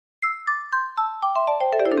Here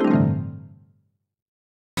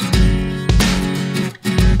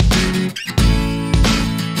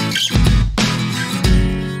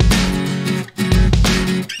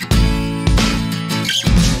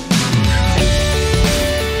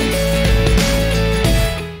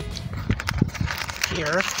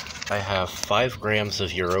I have 5 grams of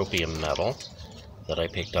europium metal that I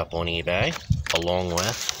picked up on eBay, along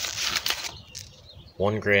with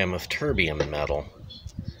 1 gram of terbium metal.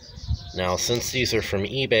 Now, since these are from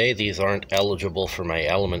eBay, these aren't eligible for my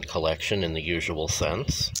element collection in the usual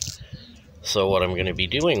sense. So what I'm going to be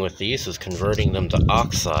doing with these is converting them to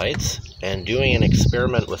oxides and doing an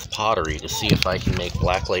experiment with pottery to see if I can make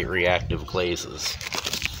blacklight reactive glazes.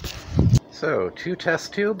 So, 2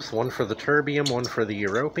 test tubes, one for the terbium, one for the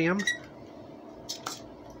europium.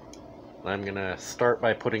 I'm going to start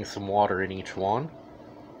by putting some water in each one.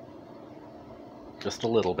 Just a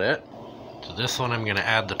little bit. To this one I'm going to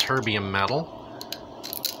add the terbium metal.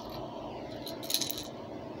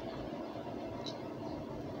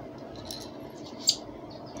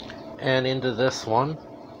 And into this one,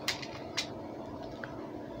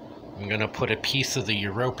 I'm going to put a piece of the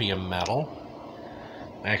europium metal.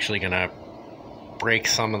 I'm actually going to break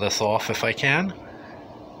some of this off if I can.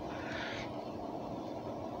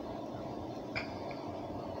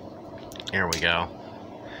 There we go.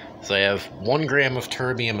 So I have 1 gram of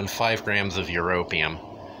terbium and 5 grams of europium.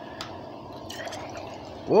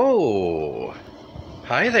 Whoa!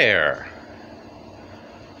 Hi there!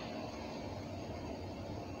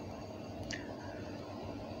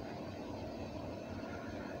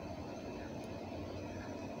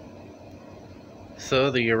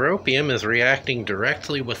 So the europium is reacting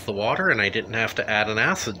directly with the water, and I didn't have to add an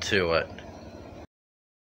acid to it.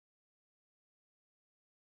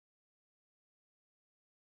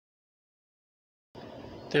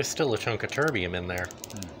 There's still a chunk of terbium in there,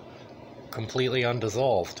 completely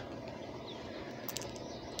undissolved.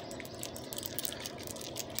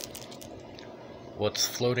 What's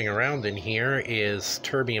floating around in here is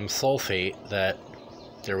terbium sulfate that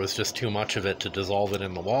there was just too much of it to dissolve it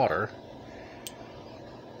in the water.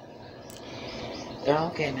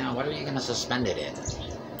 Okay, now what are you going to suspend it in?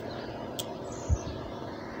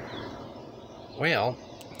 Well,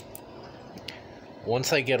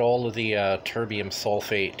 once I get all of the terbium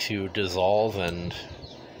sulfate to dissolve and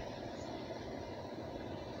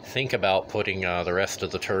think about putting the rest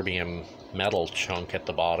of the terbium metal chunk at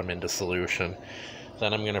the bottom into solution,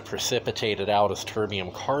 then I'm going to precipitate it out as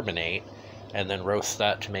terbium carbonate and then roast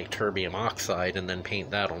that to make terbium oxide and then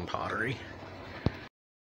paint that on pottery.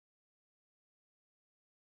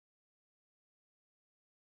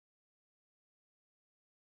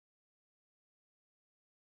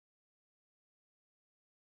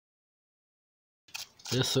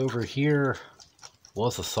 This over here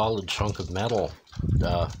was a solid chunk of metal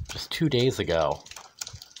just 2 days ago,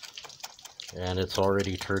 and it's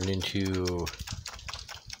already turned into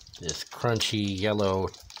this crunchy yellow.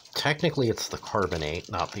 Technically it's the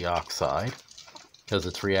carbonate, not the oxide, because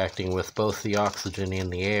it's reacting with both the oxygen in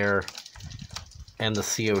the air and the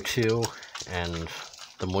CO2, and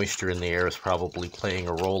the moisture in the air is probably playing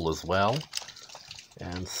a role as well.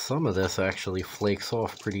 And some of this actually flakes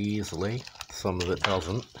off pretty easily, some of it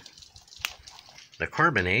doesn't. The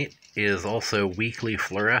carbonate is also weakly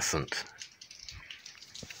fluorescent.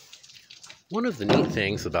 One of the neat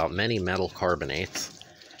things about many metal carbonates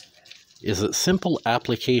is that simple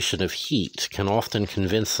application of heat can often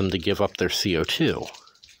convince them to give up their CO2,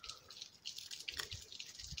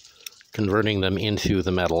 converting them into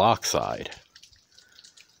the metal oxide.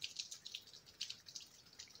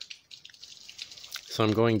 So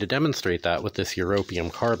I'm going to demonstrate that with this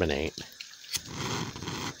europium carbonate.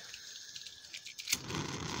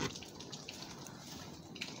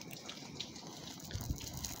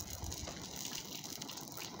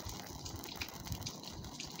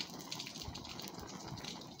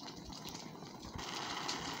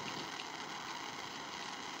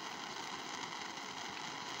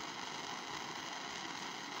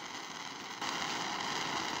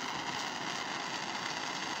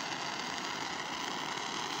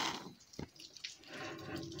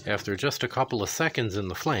 After just a couple of seconds in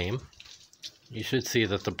the flame, you should see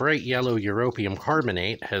that the bright yellow europium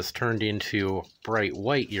carbonate has turned into bright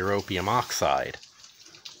white europium oxide.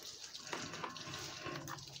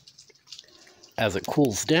 As it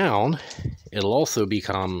cools down, it'll also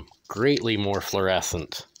become greatly more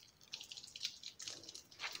fluorescent.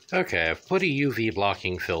 Okay, I've put a UV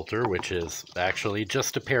blocking filter, which is actually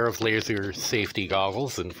just a pair of laser safety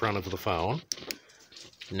goggles in front of the phone.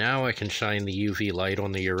 Now I can shine the UV light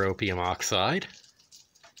on the europium oxide.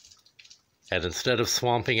 And instead of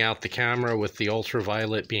swamping out the camera with the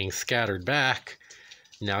ultraviolet being scattered back,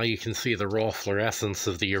 now you can see the raw fluorescence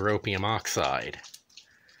of the europium oxide.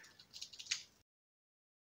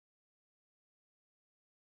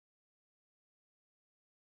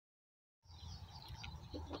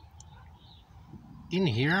 In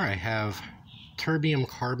here I have terbium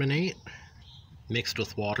carbonate mixed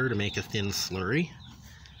with water to make a thin slurry.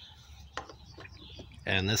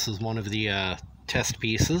 And this is one of the test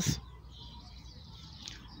pieces.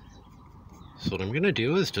 So what I'm going to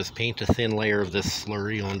do is just paint a thin layer of this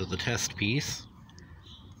slurry onto the test piece,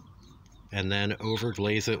 and then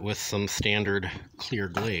overglaze it with some standard clear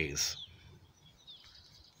glaze.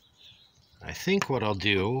 I think what I'll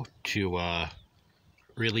do to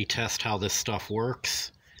really test how this stuff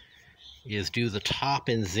works is do the top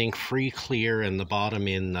in zinc-free clear and the bottom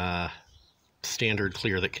in standard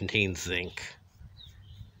clear that contains zinc,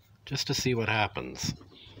 just to see what happens.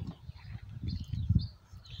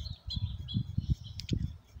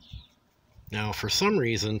 Now, for some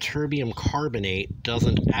reason, terbium carbonate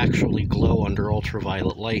doesn't actually glow under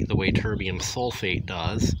ultraviolet light the way terbium sulfate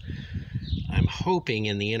does. I'm hoping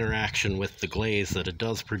in the interaction with the glaze that it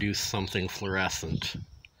does produce something fluorescent.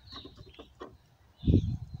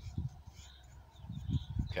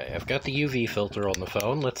 Okay, I've got the UV filter on the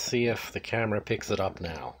phone. Let's see if the camera picks it up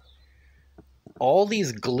now. All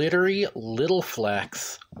these glittery little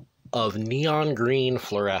flecks of neon green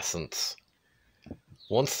fluorescence.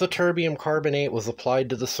 Once the terbium carbonate was applied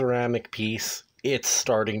to the ceramic piece, it's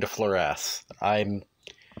starting to fluoresce. I'm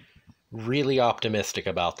really optimistic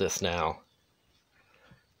about this now.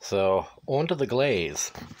 So, onto the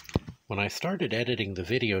glaze. When I started editing the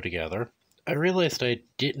video together, I realized I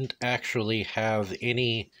didn't actually have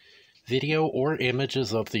any video or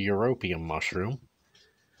images of the europium mushroom,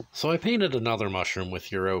 so I painted another mushroom with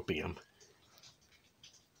europium,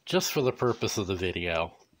 just for the purpose of the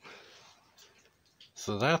video.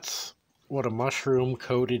 So that's what a mushroom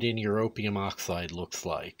coated in europium oxide looks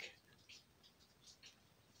like,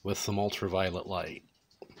 with some ultraviolet light.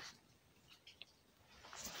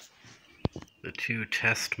 The two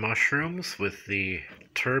test mushrooms with the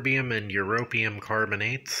terbium and europium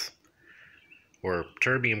carbonates, or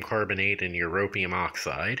terbium carbonate and europium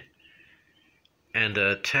oxide, and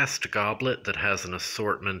a test goblet that has an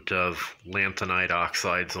assortment of lanthanide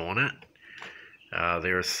oxides on it.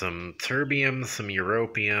 There's some terbium, some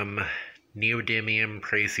europium, neodymium,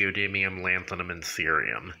 praseodymium, lanthanum, and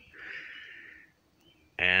cerium.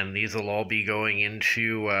 And these will all be going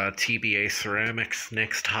into t.b.a ceramics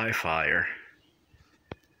next high fire.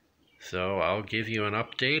 So I'll give you an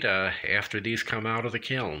update after these come out of the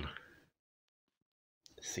kiln.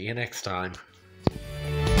 See you next time.